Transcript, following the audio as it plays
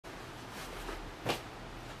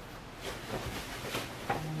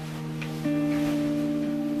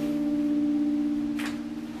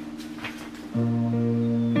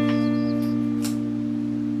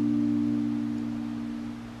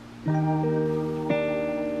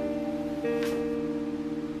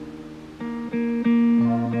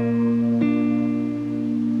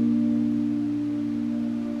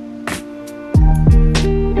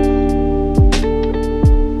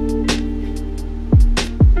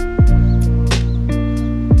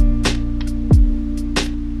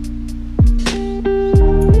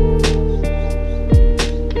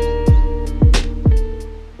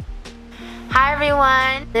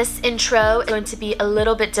intro is going to be a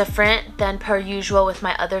little bit different than per usual with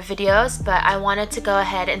my other videos, but I wanted to go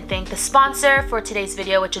ahead and thank the sponsor for today's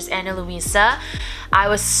video, which is Ana Luisa. I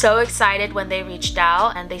was so excited when they reached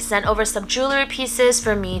out and they sent over some jewelry pieces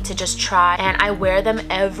for me to just try, and I wear them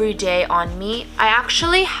every day on me. I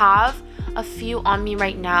actually have a few on me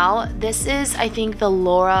right now. This is, I think, the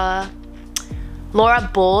Laura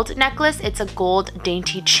Bold necklace. It's a gold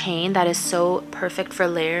dainty chain that is so perfect for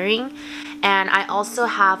layering. And I also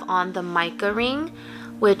have on the mica ring,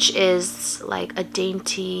 which is like a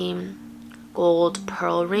dainty gold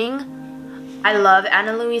pearl ring. I love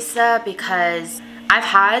Ana Luisa because I've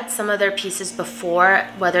had some of their pieces before,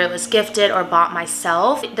 whether it was gifted or bought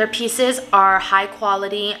myself. Their pieces are high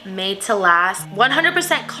quality, made to last,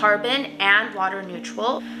 100% carbon and water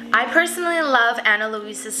neutral. I personally love Ana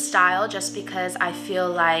Luisa's style just because I feel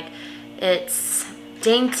like it's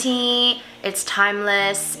dainty, it's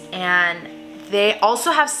timeless, and they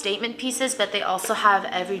also have statement pieces, but they also have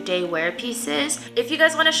everyday wear pieces. If you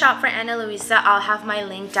guys want to shop for Ana Luisa, I'll have my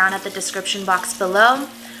link down at the description box below.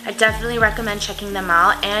 I definitely recommend checking them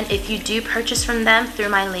out, and if you do purchase from them through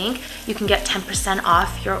my link, you can get 10%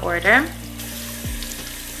 off your order.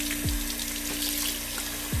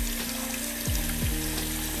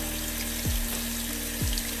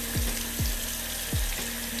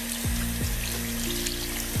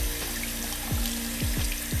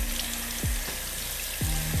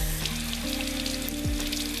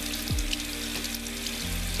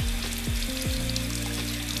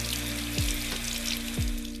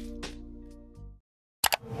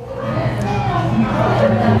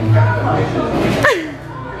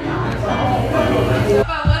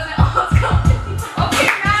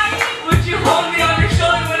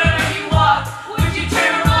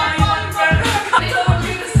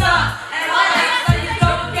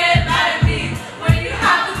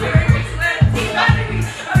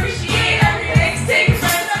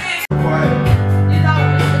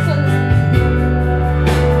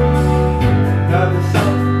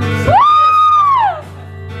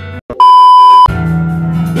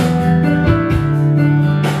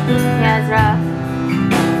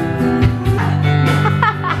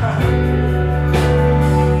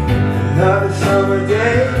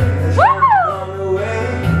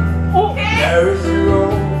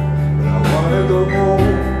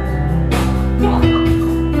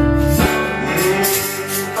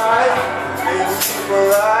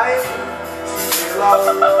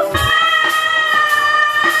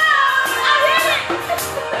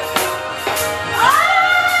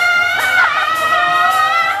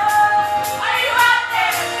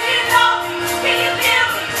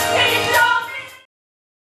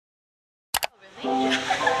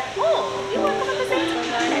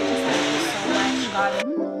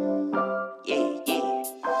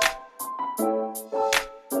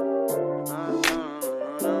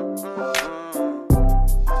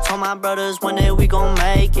 My brothers, one day we gon'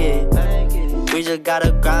 make it. We just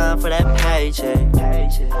gotta grind for that paycheck.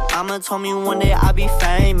 Mama told me one day I'll be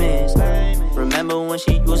famous. Remember when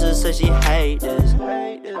she used to say she hate this?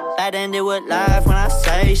 Back then they would laugh when I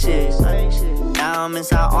say shit. Now I'm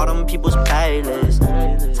inside all them people's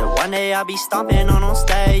playlists. So one day I'll be stomping on them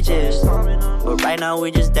stages. But right now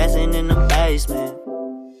we just dancing in the basement.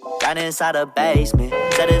 Right inside the basement.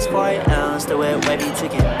 Said it's 4 AM, still with wavy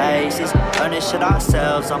ticking bases. Learn this shit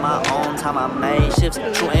ourselves on my own time. I made shifts.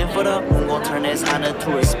 Shooting for the moon, gon' turn this Honda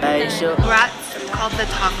to a spaceship. We're at called the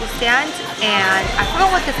taco stand, and I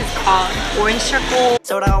forgot what this is called. Orange circle.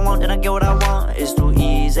 So what I want, and I get what I want. It's too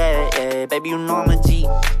easy, yeah. Baby, you know I'm a G.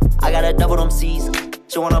 I gotta double them C's.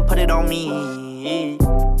 She wanna put it on me.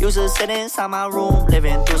 Used to sit inside my room,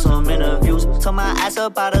 living through some interviews. Took my ass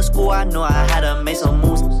up out of school, I knew I had to make some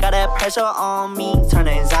moves. Got that pressure on me, turn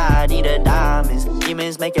anxiety to diamonds.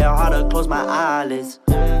 Demons make it hard to close my eyelids.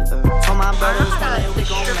 Told my brothers one day we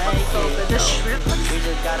gon' make it. The shrimp. We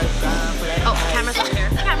just gotta grind for that. Oh, camera's over here.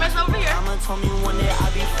 Camera's over here. Mama told me one day I'll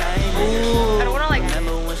be famous. Ooh. I don't wanna like.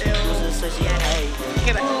 Remember when she used to say she hate it.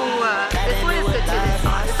 Okay, but this one is good too. This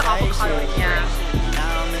sauce. It's the avocado. Yeah.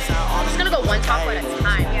 I'm just gonna go one taco at a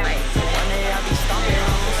time. Yeah. Right.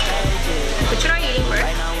 But you're not eating first.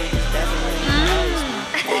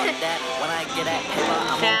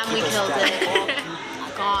 Damn, we killed it.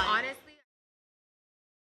 Gone. Honestly,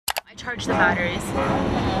 I charged the batteries.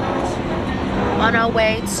 On our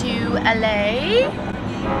way to LA.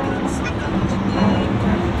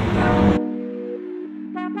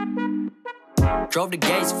 Drove the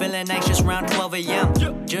gates feeling anxious around 12 AM.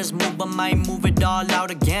 just moved, but might move it all out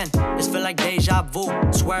again. This feel like deja vu.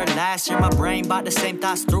 Swear last year my brain bought the same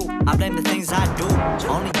thoughts through. I blame the things I do.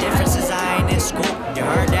 Only difference is I ain't in school. You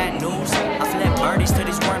heard that news? I flip birdies to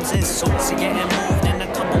these worms in suits. And getting moved in a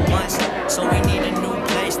couple months. So we need a new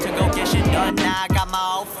place to go get shit done. Now I got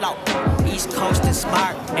my old flow. East Coast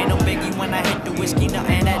inspired. Ain't no biggie when I hit the whiskey,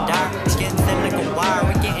 nothing that dark. It's getting thin like a wire,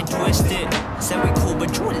 we getting twisted. Said we cool,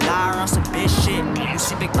 but you a liar on some bitch shit. You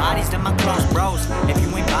see big bodies, then my close bros. If you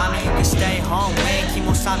ain't by me, you can stay home. We ain't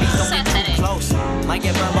Kimosabi, don't get too close. Might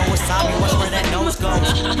get burned by wasabi, watch where that nose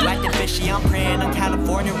goes. You acting fishy, I'm praying on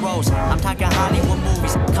California rolls. I'm talking Hollywood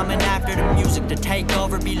movies, coming after the music. The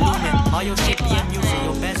takeover be looming. All your shit be amusing,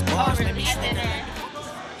 your best bars let me snicker.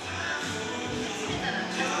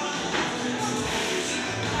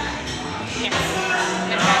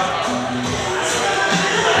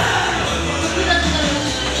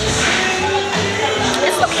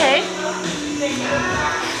 It's okay.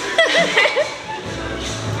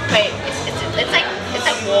 Wait, it's like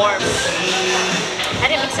warm. I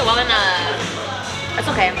didn't mix it well enough. It's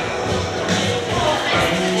okay.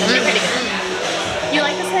 It's actually pretty good. You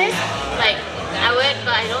like this place? Like, I would,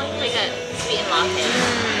 but I don't like a sweet and latte.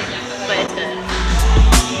 But it's good.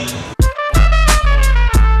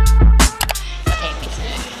 Okay, mix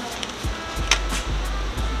it.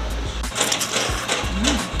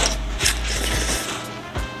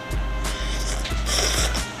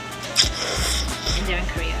 And they're in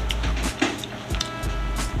Korea.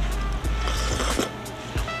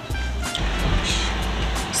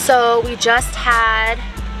 So we just had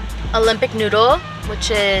Olympic noodle,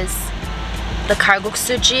 which is the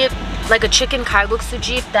kalguksu jeep, like a chicken kalguksu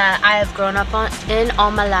jeep that I have grown up in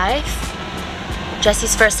all my life.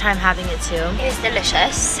 Jesse's first time having it too. It is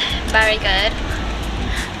delicious. Very good.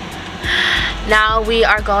 Now we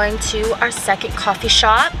are going to our second coffee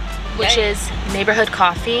shop, which Yay. is Neighborhood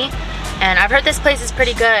Coffee. And I've heard this place is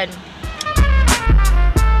pretty good.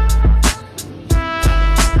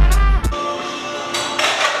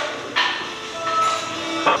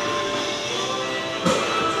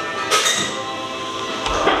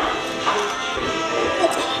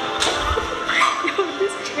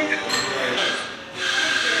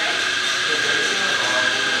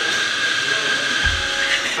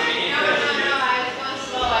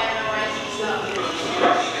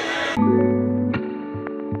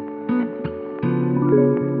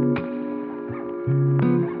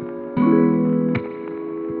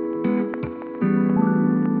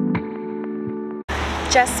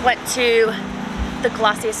 Just went to the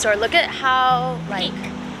Glossier store. Look at how like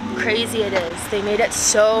crazy it is. They made it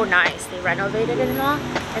so nice. They renovated it and all,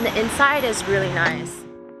 and the inside is really nice.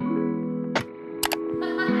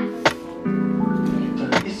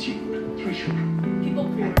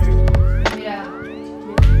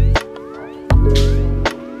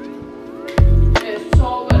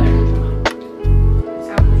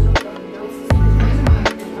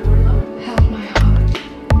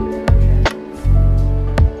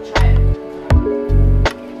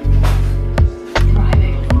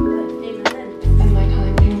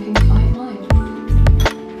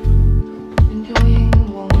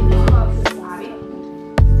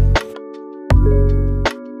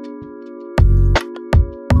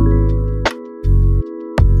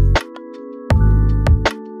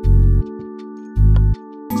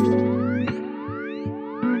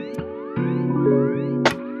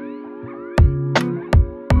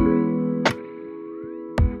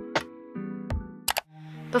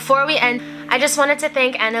 Before we end, I just wanted to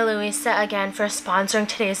thank Ana Luisa again for sponsoring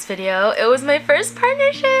today's video. It was my first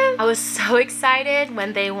partnership. I was so excited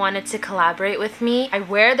when they wanted to collaborate with me. I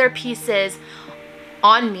wear their pieces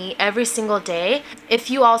on me every single day. If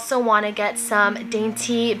you also want to get some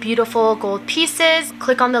dainty, beautiful gold pieces,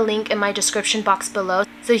 click on the link in my description box below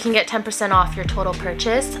so you can get 10% off your total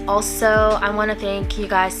purchase. Also, I want to thank you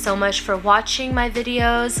guys so much for watching my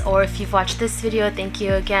videos, or if you've watched this video, thank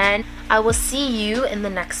you again. I will see you in the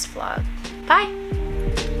next vlog. Bye!